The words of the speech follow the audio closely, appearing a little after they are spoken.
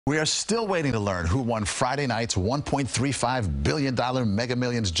We are still waiting to learn who won Friday night's $1.35 billion Mega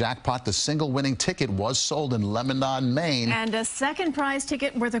Millions jackpot. The single winning ticket was sold in Lebanon, Maine. And a second prize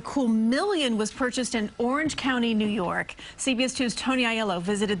ticket worth a cool $1 million was purchased in Orange County, New York. CBS 2's Tony Aiello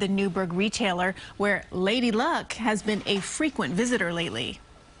visited the Newburgh retailer, where Lady Luck has been a frequent visitor lately.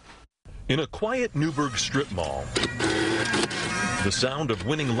 In a quiet Newburgh strip mall, the sound of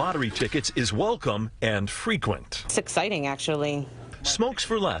winning lottery tickets is welcome and frequent. It's exciting, actually. Smokes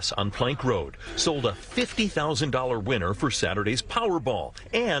for Less on Plank Road sold a $50,000 winner for Saturday's Powerball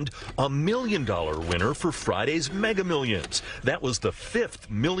and a $1 million winner for Friday's Mega Millions. That was the fifth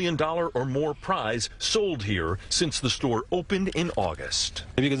 $1 million or more prize sold here since the store opened in August.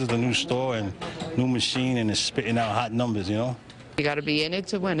 Because it's a new store and new machine and it's spitting out hot numbers, you know? You got to be in it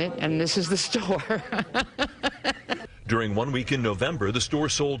to win it, and this is the store. During 1 week in November, the store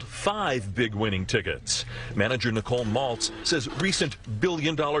sold 5 big winning tickets. Manager Nicole Maltz says recent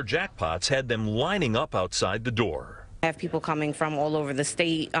billion-dollar jackpots had them lining up outside the door. I have people coming from all over the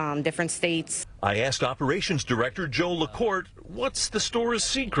state, different states. I asked Operations Director Joe LaCourte, what's the store's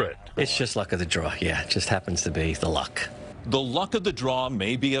secret? It's just luck of the draw, yeah. It just happens to be the luck. The luck of the draw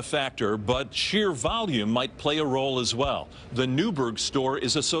may be a factor, but sheer volume might play a role as well. The Newburgh store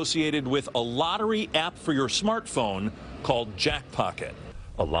is associated with a lottery app for your smartphone called Jackpocket.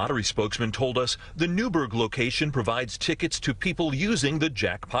 A lottery spokesman told us the Newburgh location provides tickets to people using the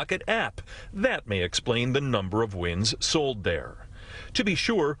Jackpocket app. That may explain the number of wins sold there. To be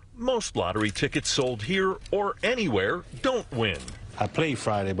sure, most lottery tickets sold here or anywhere don't win. I played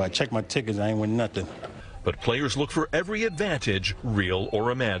Friday, but I checked my tickets, I ain't win nothing. But players look for every advantage, real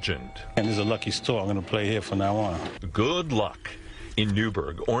or imagined. And this is a lucky store. I'm going to play here from now on. Good luck. In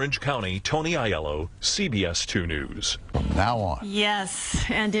Newburgh, Orange County, Tony Aiello, CBS 2 News. From now on. Yes,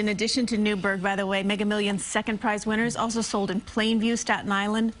 and in addition to Newburgh, by the way, Mega Millions second prize winners also sold in Plainview, Staten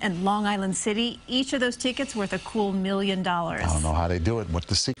Island, and Long Island City. Each of those tickets worth a cool $1 million. I don't know how they do it, what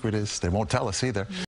the secret is. They won't tell us either.